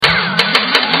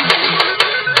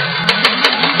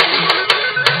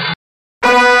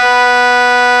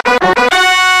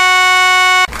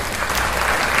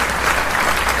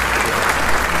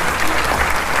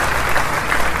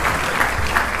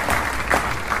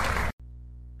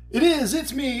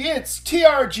It's me, it's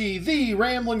TRG, the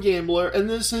Ramblin' Gambler, and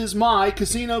this is my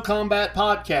Casino Combat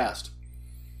Podcast.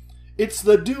 It's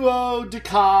the duo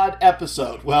decade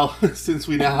episode. Well, since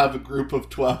we now have a group of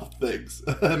 12 things.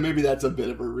 Maybe that's a bit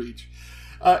of a reach.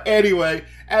 Anyway,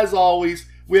 as always,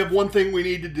 we have one thing we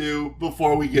need to do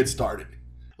before we get started.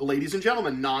 Ladies and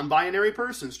gentlemen, non-binary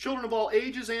persons, children of all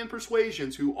ages and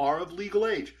persuasions who are of legal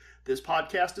age, this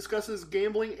podcast discusses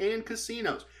gambling and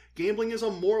casinos. Gambling is a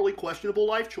morally questionable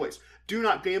life choice. Do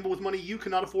not gamble with money you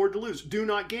cannot afford to lose. Do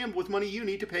not gamble with money you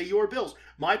need to pay your bills.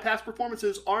 My past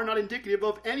performances are not indicative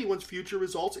of anyone's future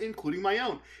results, including my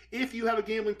own. If you have a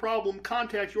gambling problem,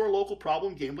 contact your local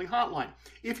problem gambling hotline.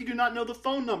 If you do not know the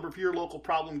phone number for your local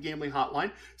problem gambling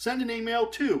hotline, send an email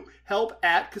to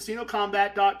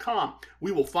help@casinocombat.com.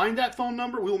 We will find that phone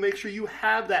number. We will make sure you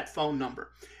have that phone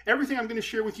number. Everything I'm going to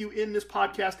share with you in this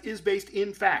podcast is based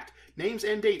in fact. Names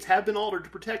and dates have been altered to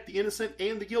protect the innocent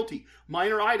and the guilty.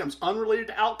 Minor items unrelated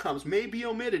to outcomes may be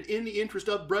omitted in the interest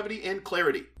of brevity and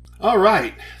clarity. All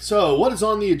right, so what is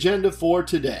on the agenda for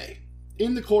today?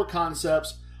 In the core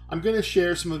concepts, I'm going to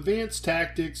share some advanced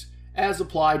tactics as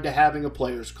applied to having a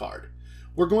player's card.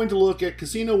 We're going to look at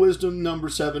Casino Wisdom number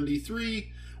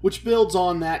 73, which builds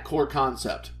on that core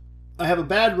concept. I have a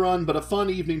bad run but a fun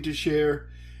evening to share,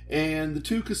 and the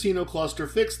two casino cluster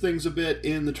fix things a bit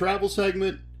in the travel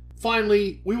segment.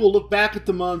 Finally, we will look back at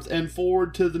the month and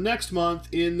forward to the next month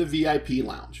in the VIP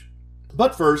lounge.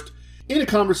 But first, in a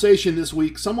conversation this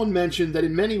week, someone mentioned that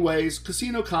in many ways,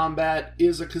 Casino Combat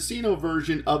is a casino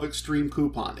version of extreme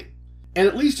couponing. And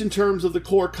at least in terms of the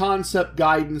core concept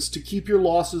guidance to keep your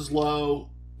losses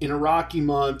low in a rocky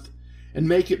month and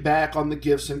make it back on the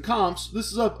gifts and comps,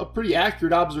 this is a pretty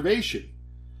accurate observation.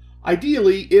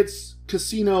 Ideally, it's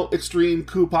casino extreme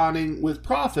couponing with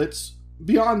profits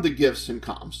beyond the gifts and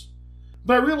comps.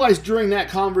 But I realized during that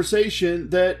conversation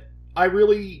that I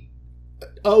really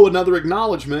owe another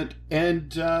acknowledgement,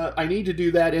 and I need to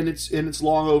do that, and it's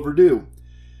long overdue.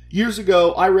 Years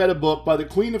ago, I read a book by the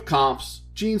Queen of Comps,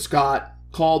 Jean Scott,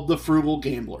 called The Frugal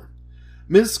Gambler.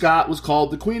 Ms. Scott was called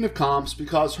the Queen of Comps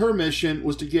because her mission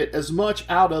was to get as much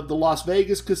out of the Las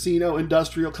Vegas casino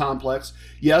industrial complex.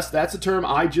 Yes, that's a term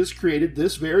I just created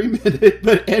this very minute,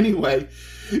 but anyway,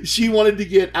 she wanted to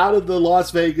get out of the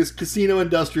Las Vegas casino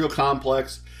industrial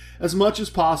complex as much as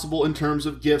possible in terms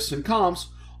of gifts and comps,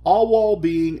 all while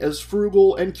being as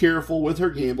frugal and careful with her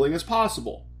gambling as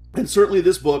possible. And certainly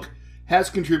this book has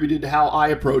contributed to how I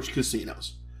approach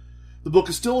casinos. The book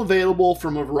is still available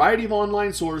from a variety of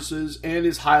online sources and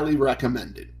is highly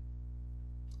recommended.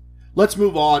 Let's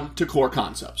move on to core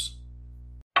concepts.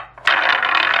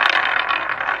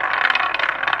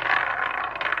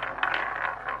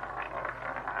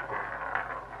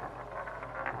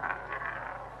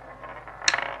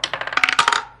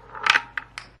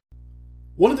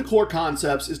 One of the core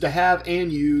concepts is to have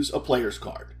and use a player's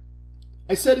card.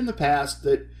 I said in the past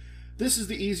that this is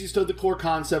the easiest of the core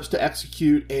concepts to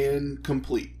execute and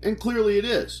complete, and clearly it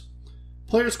is.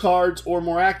 Player's cards, or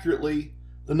more accurately,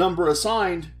 the number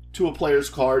assigned to a player's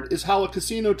card, is how a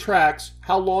casino tracks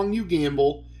how long you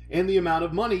gamble and the amount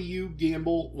of money you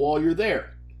gamble while you're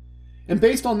there. And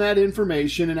based on that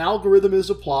information, an algorithm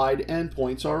is applied and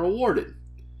points are awarded.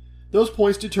 Those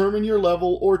points determine your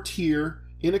level or tier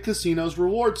in a casino's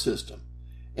reward system,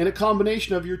 and a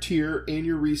combination of your tier and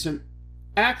your recent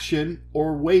action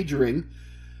or wagering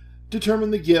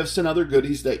determine the gifts and other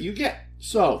goodies that you get.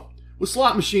 So, with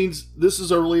slot machines, this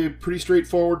is really a pretty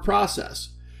straightforward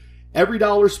process. Every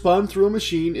dollar spun through a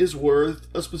machine is worth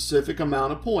a specific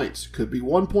amount of points. Could be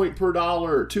 1 point per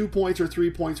dollar, or 2 points, or 3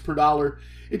 points per dollar.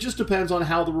 It just depends on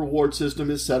how the reward system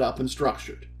is set up and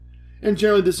structured. And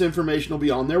generally this information will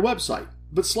be on their website.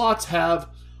 But slots have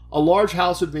a large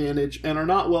house advantage and are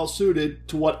not well suited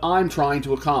to what I'm trying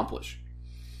to accomplish.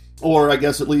 Or I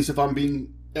guess at least if I'm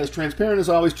being as transparent as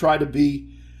I always try to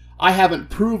be, I haven't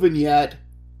proven yet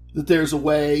that there's a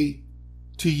way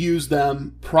to use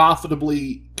them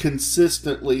profitably,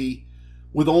 consistently,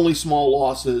 with only small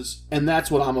losses, and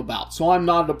that's what I'm about. So I'm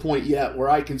not at a point yet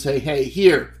where I can say, hey,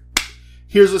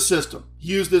 here's a system.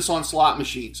 Use this on slot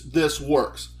machines. This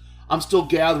works. I'm still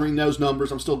gathering those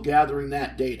numbers. I'm still gathering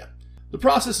that data. The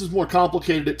process is more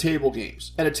complicated at table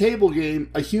games. At a table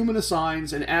game, a human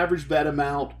assigns an average bet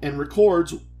amount and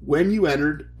records when you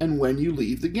entered and when you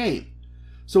leave the game.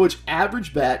 So it's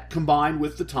average bet combined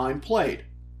with the time played.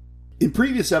 In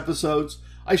previous episodes,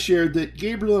 I shared that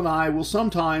Gabriel and I will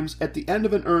sometimes, at the end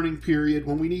of an earning period,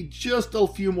 when we need just a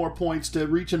few more points to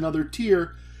reach another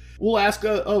tier, we'll ask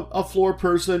a floor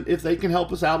person if they can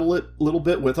help us out a little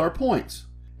bit with our points.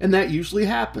 And that usually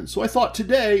happens. So I thought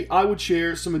today I would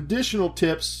share some additional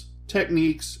tips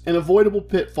techniques, and avoidable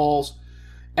pitfalls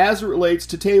as it relates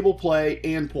to table play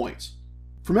and points.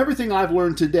 From everything I've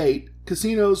learned to date,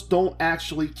 casinos don't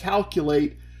actually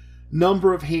calculate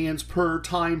number of hands per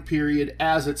time period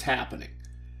as it's happening.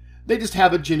 They just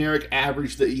have a generic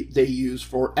average that they use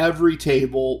for every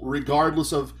table,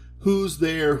 regardless of who's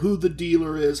there, who the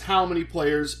dealer is, how many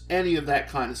players, any of that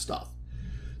kind of stuff.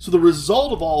 So the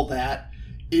result of all that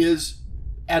is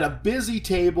at a busy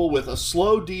table with a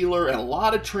slow dealer and a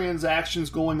lot of transactions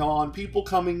going on, people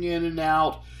coming in and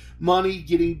out, money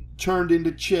getting turned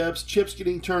into chips, chips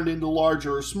getting turned into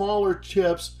larger or smaller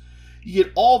chips. You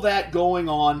get all that going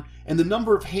on, and the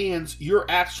number of hands you're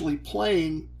actually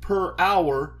playing per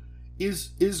hour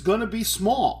is going to be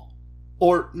small,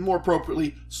 or more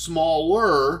appropriately,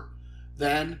 smaller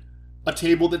than a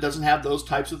table that doesn't have those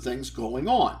types of things going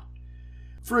on.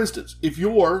 For instance, if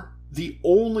you're the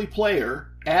only player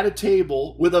at a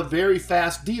table with a very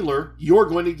fast dealer, you're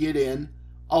going to get in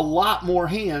a lot more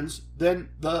hands than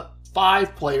the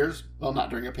 5 players, well,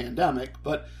 not during a pandemic,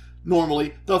 but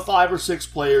normally the 5 or 6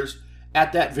 players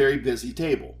at that very busy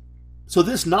table. So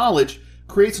this knowledge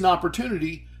creates an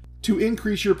opportunity to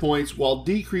increase your points while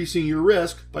decreasing your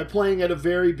risk by playing at a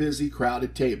very busy,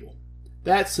 crowded table.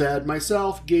 That said,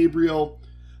 myself, Gabriel,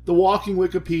 the walking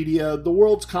Wikipedia, the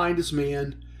world's kindest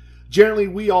man, generally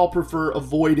we all prefer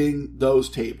avoiding those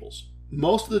tables.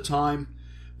 Most of the time,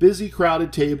 busy,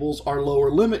 crowded tables are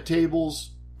lower limit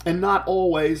tables, and not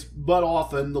always, but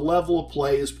often, the level of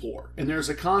play is poor, and there's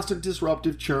a constant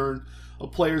disruptive churn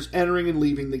of players entering and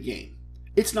leaving the game.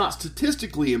 It's not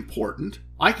statistically important.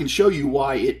 I can show you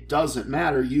why it doesn't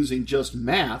matter using just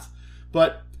math,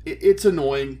 but it's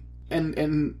annoying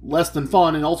and less than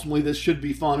fun, and ultimately this should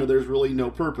be fun or there's really no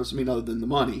purpose, other than the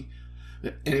money.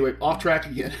 Anyway, off track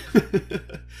again.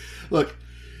 Look,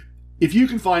 if you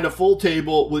can find a full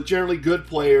table with generally good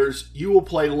players, you will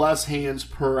play less hands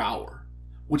per hour,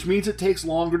 which means it takes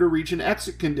longer to reach an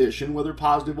exit condition, whether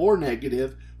positive or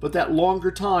negative, but that longer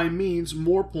time means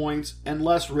more points and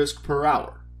less risk per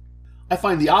hour. I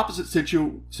find the opposite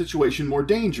situation more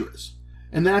dangerous,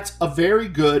 and that's a very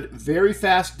good, very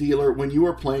fast dealer when you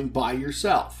are playing by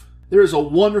yourself. There is a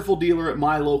wonderful dealer at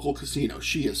my local casino.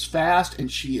 She is fast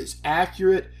and she is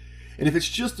accurate, and if it's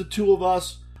just the two of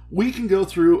us, we can go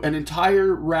through an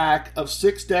entire rack of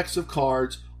 6 decks of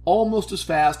cards almost as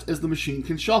fast as the machine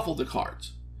can shuffle the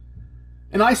cards.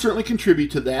 And I certainly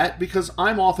contribute to that because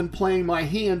I'm often playing my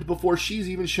hand before she's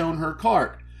even shown her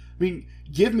card.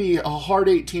 Give me a hard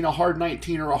 18, a hard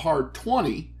 19, or a hard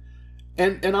 20,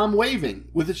 and I'm waving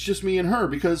with it's just me and her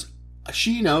because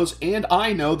she knows and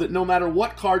I know that no matter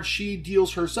what card she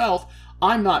deals herself,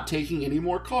 I'm not taking any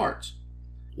more cards.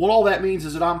 What all that means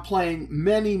is that I'm playing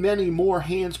many, many more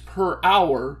hands per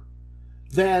hour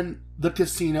than the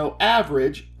casino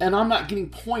average, and I'm not getting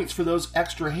points for those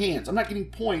extra hands. I'm not getting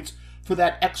points for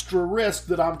that extra risk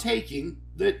that I'm taking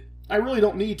that I really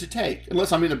don't need to take,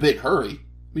 unless I'm in a big hurry.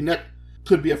 That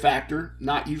could be a factor,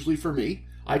 not usually for me.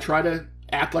 I try to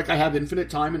act like I have infinite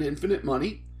time and infinite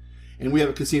money, and we have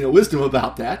a casino wisdom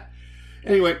about that.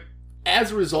 Anyway,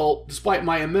 as a result, despite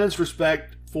my immense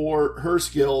respect for her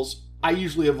skills, I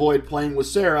usually avoid playing with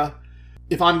Sarah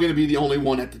if I'm going to be the only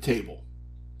one at the table.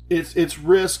 It's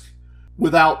risk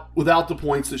without the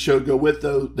points that should go with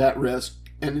that risk,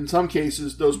 and in some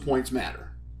cases, those points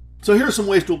matter. So here are some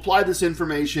ways to apply this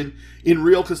information in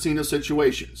real casino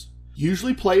situations.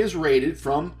 Usually play is rated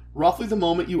from roughly the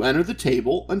moment you enter the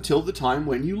table until the time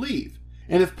when you leave.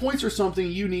 And if points are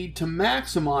something you need to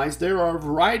maximize, there are a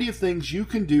variety of things you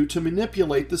can do to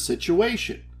manipulate the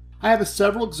situation. I have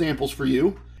several examples for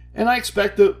you, and I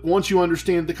expect that once you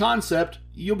understand the concept,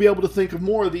 you'll be able to think of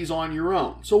more of these on your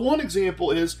own. So one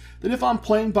example is that if I'm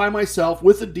playing by myself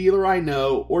with a dealer I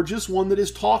know, or just one that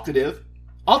is talkative,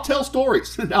 I'll tell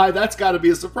stories. Now, that's got to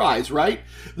be a surprise, right?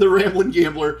 The rambling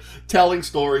gambler telling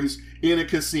stories in a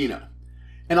casino.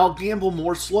 And I'll gamble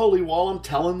more slowly while I'm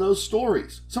telling those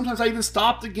stories. Sometimes I even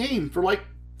stop the game for like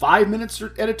 5 minutes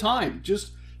at a time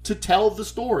just to tell the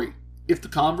story if the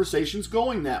conversation's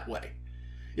going that way.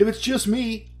 If it's just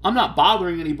me, I'm not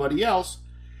bothering anybody else.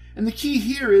 And the key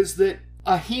here is that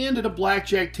a hand at a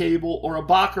blackjack table or a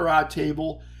baccarat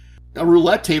table, a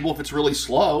roulette table if it's really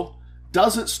slow,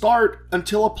 doesn't start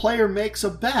until a player makes a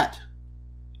bet.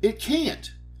 It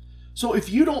can't. So if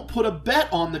you don't put a bet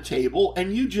on the table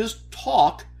and you just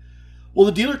talk, well,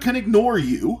 the dealer can ignore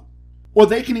you, or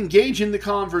they can engage in the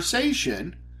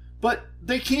conversation, but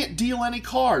they can't deal any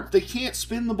cards. They can't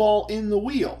spin the ball in the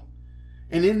wheel.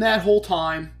 And in that whole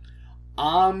time,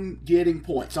 I'm getting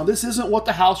points. Now, this isn't what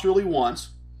the house really wants,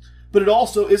 but it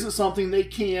also isn't something they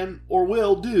can or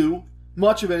will do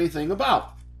much of anything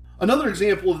about. Another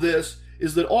example of this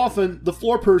is that often the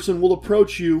floor person will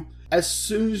approach you as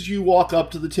soon as you walk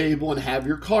up to the table and have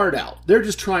your card out. They're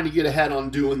just trying to get ahead on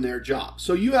doing their job.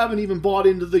 So you haven't even bought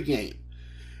into the game.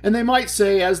 And they might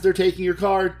say, as they're taking your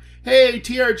card, "Hey,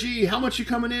 TRG, how much you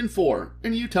coming in for?"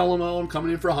 And you tell them, "Oh, I'm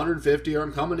coming in for 150, or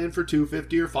I'm coming in for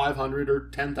 250, or 500, or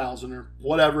 10,000, or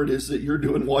whatever it is that you're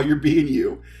doing while you're being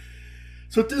you."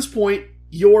 So at this point,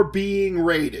 you're being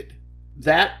rated.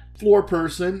 That floor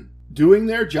person doing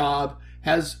their job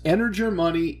has entered your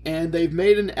money, and they've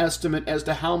made an estimate as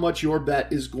to how much your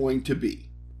bet is going to be.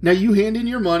 Now you hand in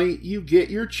your money, you get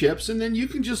your chips, and then you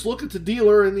can just look at the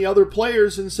dealer and the other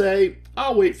players and say,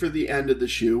 "I'll wait for the end of the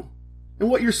shoe." And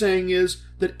what you're saying is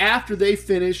that after they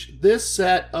finish this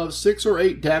set of 6 or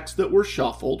 8 decks that were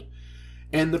shuffled,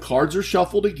 and the cards are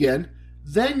shuffled again,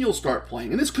 then you'll start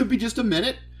playing. And this could be just a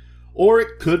minute, or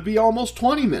it could be almost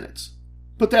 20 minutes.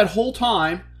 But that whole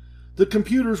time, the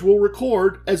computers will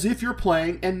record as if you're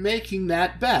playing and making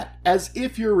that bet, as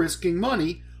if you're risking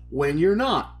money when you're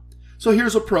not. So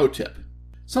here's a pro tip.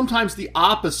 Sometimes the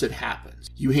opposite happens.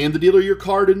 You hand the dealer your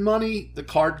card and money, the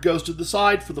card goes to the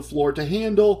side for the floor to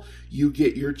handle, you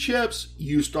get your chips,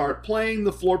 you start playing,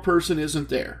 the floor person isn't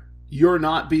there. You're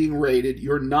not being rated,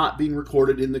 you're not being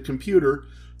recorded in the computer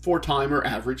for time or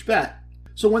average bet.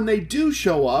 So when they do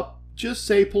show up, just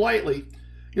say politely,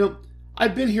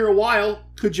 "I've been here a while,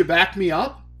 could you back me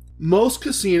up?" Most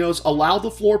casinos allow the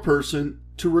floor person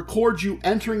to record you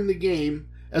entering the game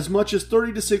as much as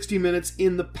 30 to 60 minutes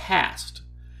in the past.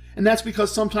 And that's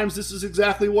because sometimes this is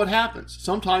exactly what happens.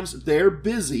 Sometimes they're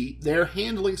busy, they're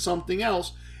handling something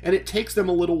else, and it takes them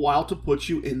a little while to put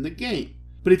you in the game.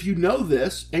 But if you know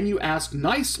this and you ask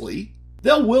nicely,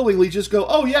 they'll willingly just go,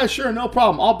 "Oh yeah, sure, no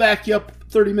problem. I'll back you up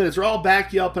 30 minutes or I'll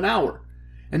back you up an hour."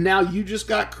 And now you just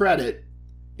got credit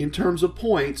in terms of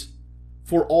points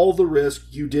for all the risk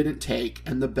you didn't take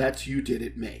and the bets you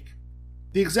didn't make.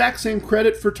 The exact same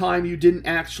credit for time you didn't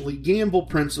actually gamble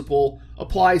principle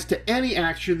applies to any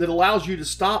action that allows you to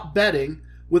stop betting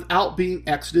without being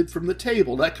exited from the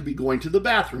table. That could be going to the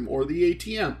bathroom or the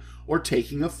ATM or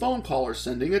taking a phone call or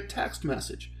sending a text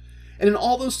message. And in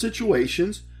all those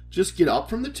situations, just get up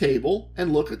from the table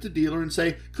and look at the dealer and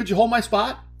say, "Could you hold my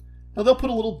spot?" Now they'll put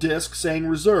a little disc saying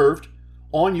reserved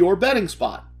on your betting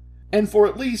spot. And for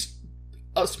at least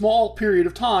a small period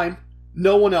of time,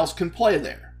 no one else can play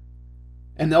there.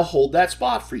 And they'll hold that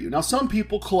spot for you. Now, some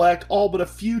people collect all but a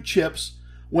few chips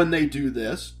when they do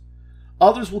this.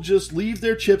 Others will just leave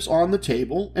their chips on the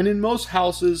table. And in most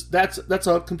houses, that's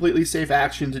a completely safe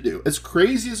action to do. As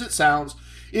crazy as it sounds,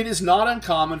 it is not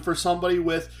uncommon for somebody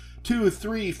with $2,000,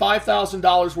 $3,000,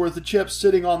 $5,000 worth of chips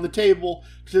sitting on the table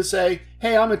to say,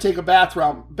 "Hey, I'm going to take a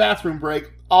bathroom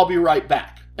break. I'll be right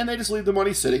back." And they just leave the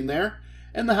money sitting there,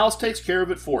 and the house takes care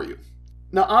of it for you.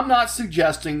 Now, I'm not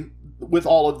suggesting with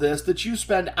all of this that you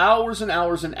spend hours and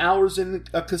hours and hours in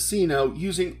a casino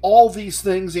using all these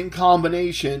things in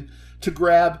combination to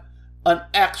grab an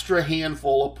extra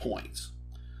handful of points.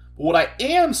 But what I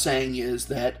am saying is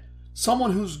that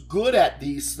someone who's good at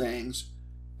these things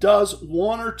does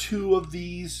 1 or 2 of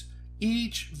these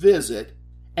each visit,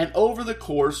 and over the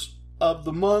course of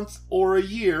the month or a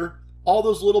year, all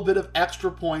those little bit of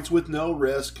extra points with no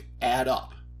risk add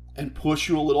up and push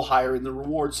you a little higher in the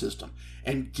reward system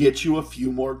and get you a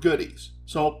few more goodies.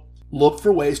 So look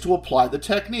for ways to apply the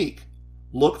technique.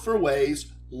 Look for ways,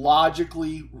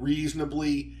 logically,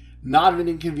 reasonably, not an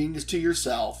inconvenience to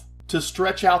yourself, to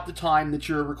stretch out the time that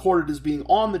you're recorded as being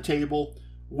on the table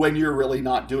when you're really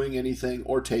not doing anything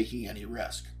or taking any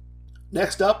risk.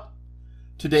 Next up,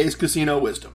 today's casino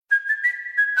wisdom.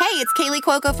 Hey, it's Kaylee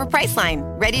Cuoco for Priceline.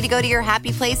 Ready to go to your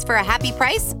happy place for a happy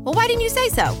price? Well, why didn't you say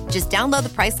so? Just download the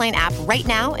Priceline app right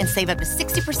now and save up to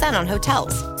 60% on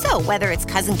hotels. So whether it's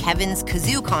Cousin Kevin's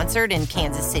Kazoo Concert in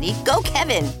Kansas City, go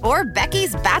Kevin, or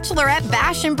Becky's Bachelorette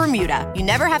Bash in Bermuda, you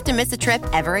never have to miss a trip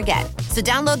ever again. So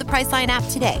download the Priceline app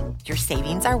today. Your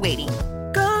savings are waiting.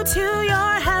 Go to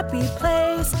your happy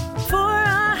place for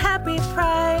a happy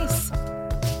price.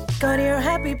 Go to your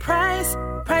happy price,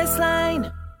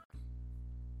 Priceline.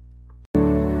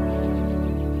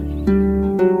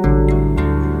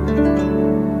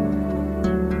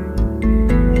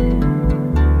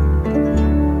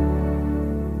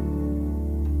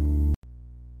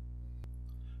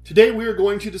 Today we are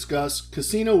going to discuss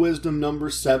Casino Wisdom number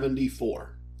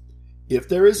 74. If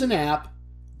there is an app,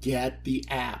 get the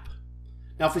app.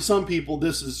 Now for some people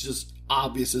this is just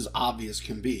obvious as obvious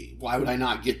can be. Why would I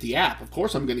not get the app? Of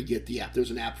course I'm going to get the app.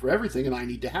 There's an app for everything and I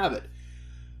need to have it.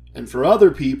 And for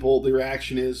other people the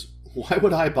reaction is, why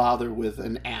would I bother with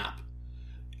an app?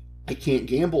 I can't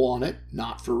gamble on it,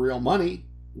 not for real money.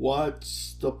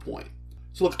 What's the point?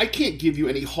 So look, I can't give you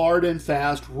any hard and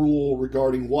fast rule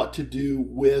regarding what to do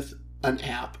with an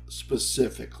app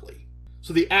specifically.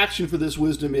 So the action for this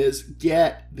wisdom is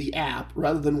get the app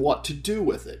rather than what to do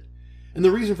with it. And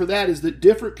the reason for that is that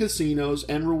different casinos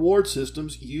and reward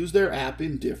systems use their app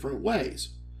in different ways.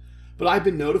 But I've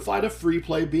been notified of free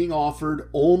play being offered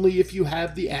only if you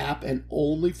have the app and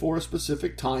only for a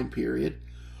specific time period,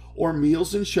 or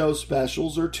meals and show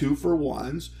specials or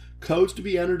 2-for-1s, codes to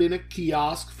be entered in a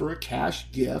kiosk for a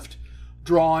cash gift,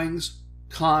 drawings,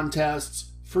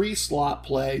 contests, free slot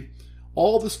play,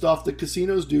 all the stuff that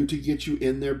casinos do to get you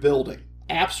in their building.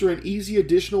 Apps are an easy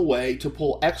additional way to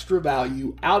pull extra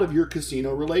value out of your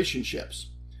casino relationships.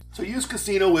 So use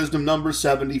Casino Wisdom number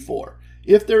 74.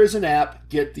 If there is an app,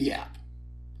 get the app.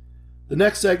 The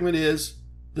next segment is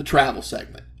the travel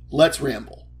segment. Let's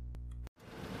ramble.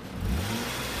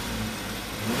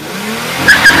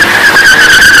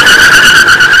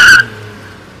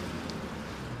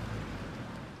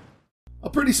 A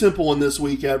pretty simple one this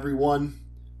week, everyone.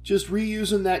 Just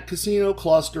reusing that casino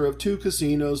cluster of 2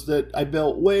 casinos that I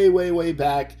built way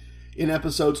back in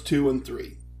episodes 2 and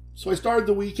 3. So I started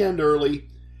the weekend early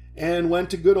and went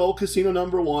to good old casino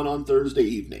number 1 on Thursday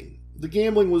evening. The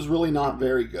gambling was really not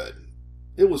very good.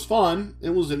 It was fun,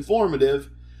 it was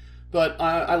informative, but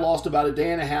I lost about a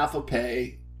day and a half of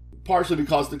pay, partially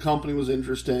because the company was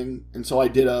interesting, and so I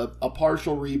did a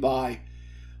partial rebuy,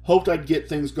 hoped I'd get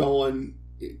things going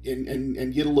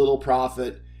and get a little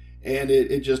profit, and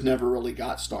it just never really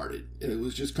got started. It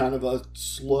was just kind of a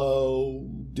slow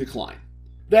decline.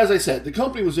 But as I said, the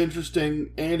company was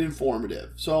interesting and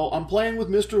informative. So I'm playing with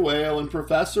Mr. Whale and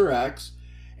Professor X,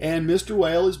 and Mr.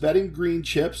 Whale is betting green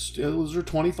chips. Those are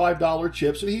 $25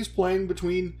 chips, and he's playing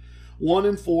between 1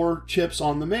 and 4 chips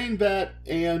on the main bet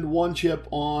and 1 chip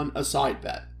on a side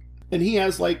bet. And he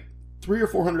has like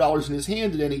 $300 or $400 in his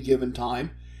hand at any given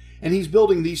time. And he's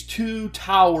building these 2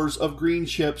 towers of green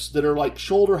chips that are like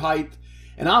shoulder height.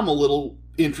 And I'm a little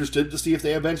interested to see if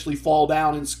they eventually fall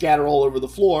down and scatter all over the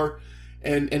floor.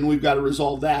 And we've got to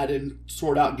resolve that and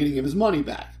sort out getting him his money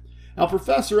back. Now,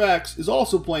 Professor X is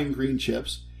also playing green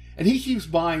chips. And he keeps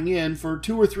buying in for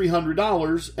 $200 or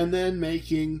 $300 and then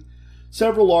making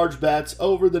several large bets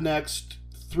over the next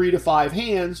 3 to 5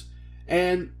 hands.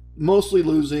 And mostly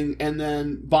losing and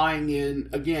then buying in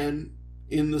again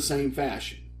in the same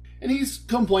fashion. And he's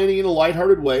complaining in a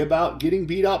lighthearted way about getting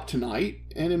beat up tonight.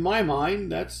 And in my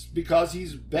mind, that's because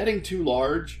he's betting too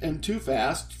large and too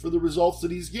fast for the results that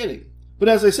he's getting. But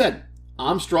as I said,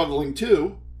 I'm struggling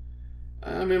too.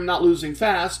 I mean, I'm not losing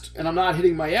fast, and I'm not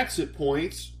hitting my exit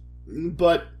points,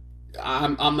 but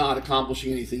I'm not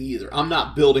accomplishing anything either. I'm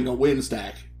not building a win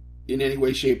stack in any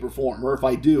way, shape, or form. Or if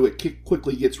I do, it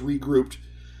quickly gets regrouped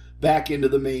back into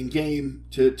the main game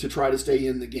to try to stay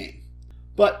in the game.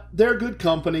 But they're good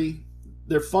company,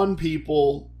 they're fun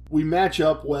people, we match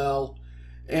up well,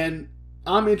 and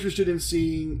I'm interested in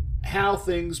seeing how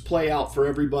things play out for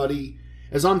everybody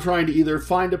as I'm trying to either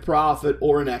find a profit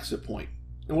or an exit point.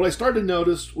 And what I started to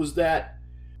notice was that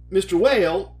Mr.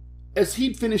 Whale, as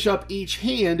he'd finish up each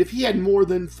hand, if he had more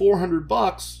than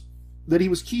 $400 that he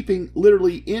was keeping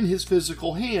literally in his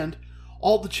physical hand,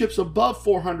 all the chips above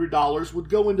 $400 would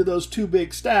go into those 2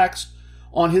 big stacks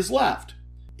on his left.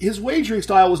 His wagering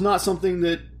style was not something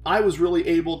that I was really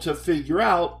able to figure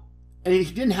out, and he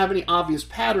didn't have any obvious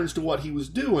patterns to what he was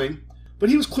doing, but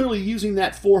he was clearly using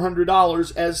that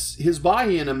 $400 as his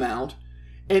buy-in amount,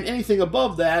 and anything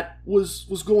above that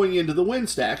was going into the win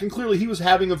stack, and clearly he was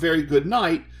having a very good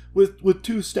night with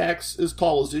 2 stacks as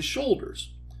tall as his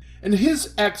shoulders. And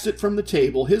his exit from the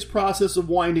table, his process of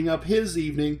winding up his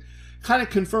evening, kind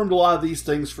of confirmed a lot of these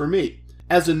things for me.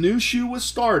 As a new shoe was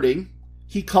starting,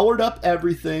 he colored up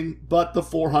everything but the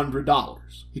 $400.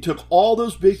 He took all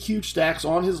those big, huge stacks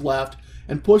on his left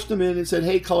and pushed them in and said,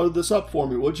 hey, color this up for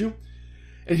me, would you?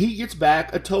 And he gets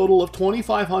back a total of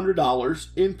 $2,500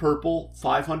 in purple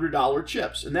 $500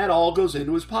 chips. And that all goes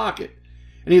into his pocket.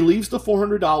 And he leaves the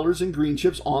 $400 in green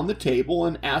chips on the table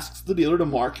and asks the dealer to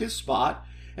mark his spot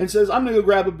and says, I'm going to go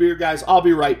grab a beer, guys. I'll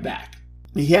be right back.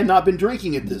 He had not been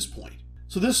drinking at this point.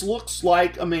 So this looks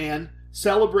like a man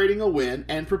celebrating a win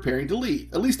and preparing to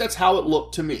leave. At least that's how it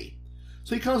looked to me.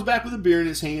 So he comes back with a beer in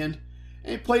his hand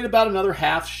and he played about another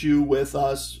half shoe with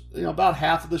us, about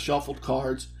half of the shuffled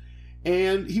cards.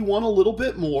 And he won a little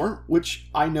bit more, which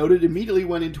I noted immediately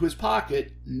went into his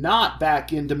pocket, not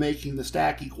back into making the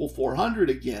stack equal 400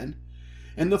 again.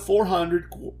 And the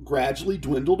 400 gradually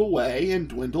dwindled away.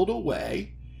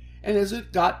 And as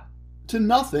it got to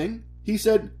nothing, he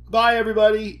said, bye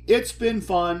everybody, it's been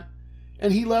fun.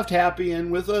 And he left happy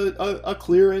and with a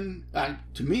clear and,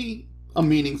 to me, a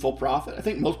meaningful profit. I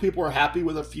think most people are happy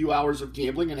with a few hours of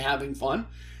gambling and having fun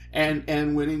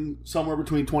and winning somewhere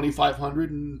between $2,500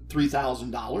 and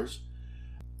 $3,000.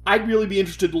 I'd really be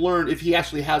interested to learn if he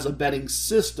actually has a betting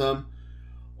system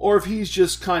or if he's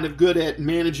just kind of good at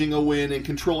managing a win and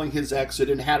controlling his exit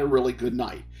and had a really good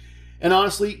night. And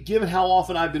honestly, given how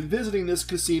often I've been visiting this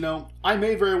casino, I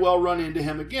may very well run into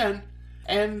him again,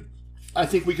 and I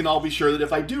think we can all be sure that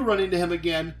if I do run into him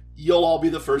again, you'll all be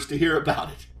the first to hear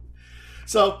about it.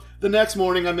 So the next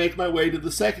morning, I make my way to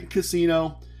the second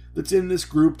casino that's in this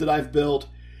group that I've built,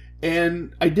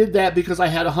 and I did that because I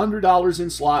had $100 in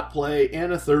slot play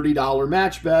and a $30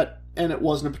 match bet, and it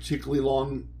wasn't a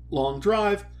particularly long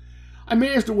drive. I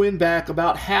managed to win back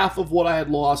about half of what I had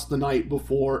lost the night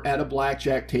before at a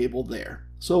blackjack table there.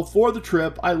 So for the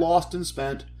trip, I lost and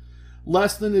spent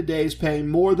less than a day's pay,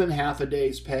 more than half a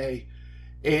day's pay.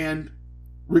 And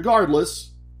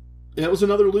regardless, it was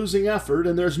another losing effort,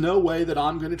 and there's no way that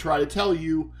I'm going to try to tell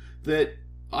you that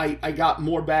I got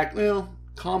more back. Well,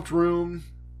 comped room,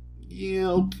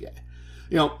 okay.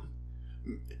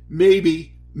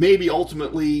 Maybe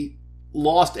ultimately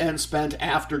lost and spent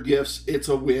after gifts, it's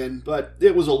a win, but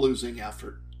it was a losing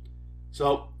effort.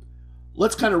 So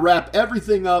let's kind of wrap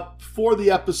everything up for the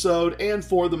episode and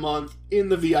for the month in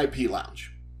the VIP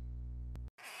lounge.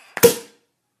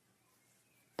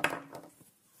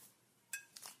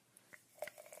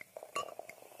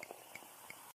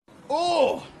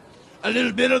 Oh, a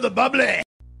little bit of the bubbly.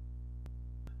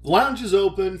 The lounge is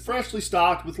open, freshly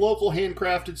stocked with local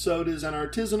handcrafted sodas and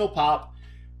artisanal pop.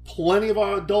 Plenty of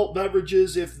our adult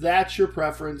beverages if that's your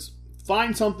preference.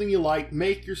 Find something you like,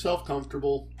 make yourself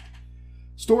comfortable.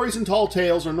 Stories and tall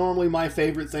tales are normally my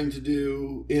favorite thing to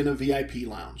do in a VIP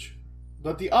lounge.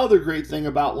 But the other great thing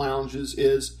about lounges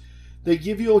is they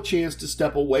give you a chance to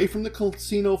step away from the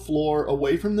casino floor,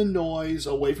 away from the noise,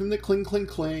 away from the cling, cling,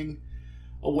 cling,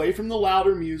 away from the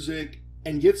louder music,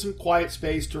 and get some quiet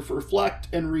space to reflect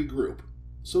and regroup.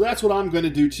 So that's what I'm going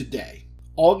to do today.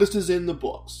 August is in the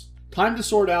books. Time to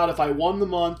sort out if I won the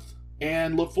month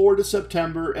and look forward to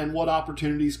September and what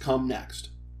opportunities come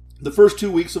next. The first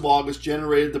 2 weeks of August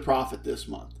generated the profit this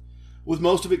month, with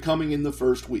most of it coming in the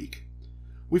first week.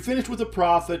 We finished with a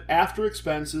profit after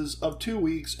expenses of 2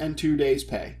 weeks and 2 days'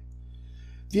 pay.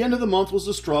 The end of the month was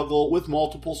a struggle with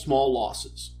multiple small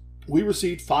losses. We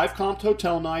received 5 comped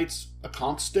hotel nights, a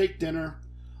comped steak dinner,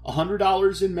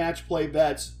 $100 in match play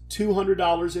bets,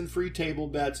 $200 in free table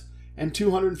bets, and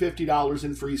 $250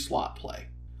 in free slot play.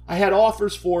 I had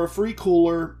offers for a free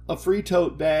cooler, a free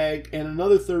tote bag, and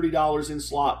another $30 in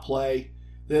slot play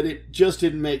that it just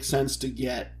didn't make sense to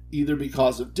get, either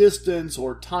because of distance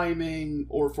or timing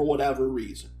or for whatever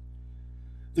reason.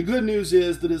 The good news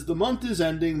is that as the month is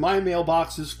ending, my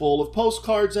mailbox is full of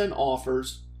postcards and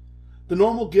offers. The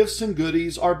normal gifts and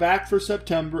goodies are back for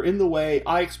September in the way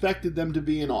I expected them to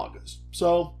be in August.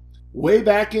 So, way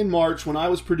back in March when I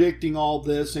was predicting all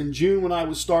this, and June when I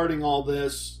was starting all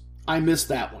this, I missed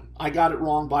that one. I got it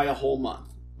wrong by a whole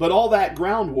month. But all that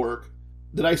groundwork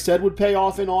that I said would pay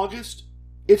off in August,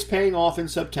 it's paying off in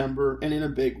September and in a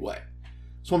big way.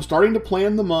 So I'm starting to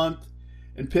plan the month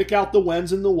and pick out the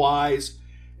whens and the whys,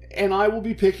 and I will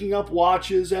be picking up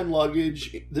watches and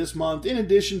luggage this month in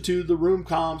addition to the room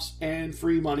comps and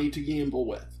free money to gamble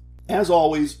with. As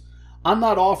always, I'm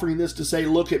not offering this to say,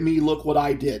 look at me, look what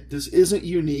I did. This isn't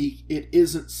unique. It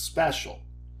isn't special.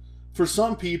 For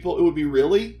some people, it would be,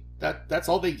 really? That's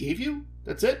all they gave you?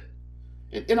 That's it?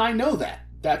 And I know that.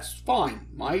 That's fine.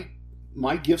 My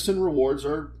gifts and rewards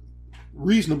are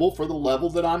reasonable for the level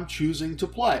that I'm choosing to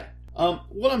play.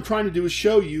 What I'm trying to do is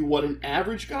show you what an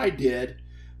average guy did,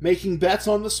 making bets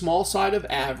on the small side of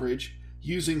average,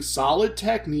 using solid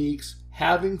techniques,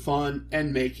 having fun,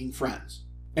 and making friends.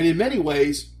 And in many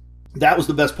ways, that was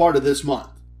the best part of this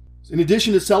month. In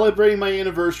addition to celebrating my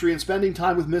anniversary and spending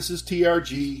time with Mrs.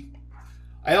 TRG,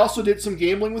 I also did some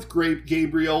gambling with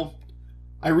Gabriel.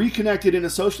 I reconnected in a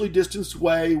socially distanced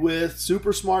way with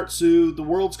Super Smart Sue, the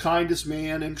world's kindest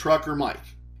man, and Trucker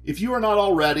Mike. If you are not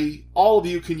already, all of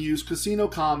you can use Casino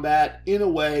Combat in a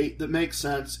way that makes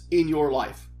sense in your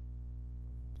life.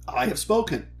 I have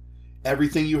spoken.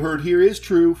 Everything you heard here is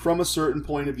true from a certain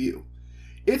point of view.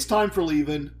 It's time for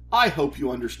leaving. I hope you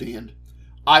understand.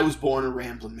 I was born a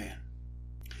ramblin' man.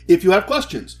 If you have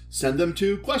questions, send them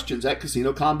to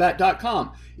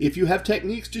questions@casinocombat.com. If you have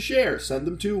techniques to share, send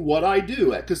them to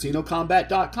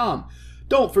whatIdo@casinocombat.com.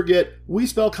 Don't forget, we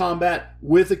spell combat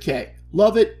with a K.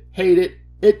 Love it, hate it,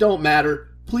 it don't matter.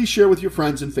 Please share with your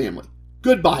friends and family.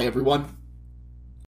 Goodbye, everyone.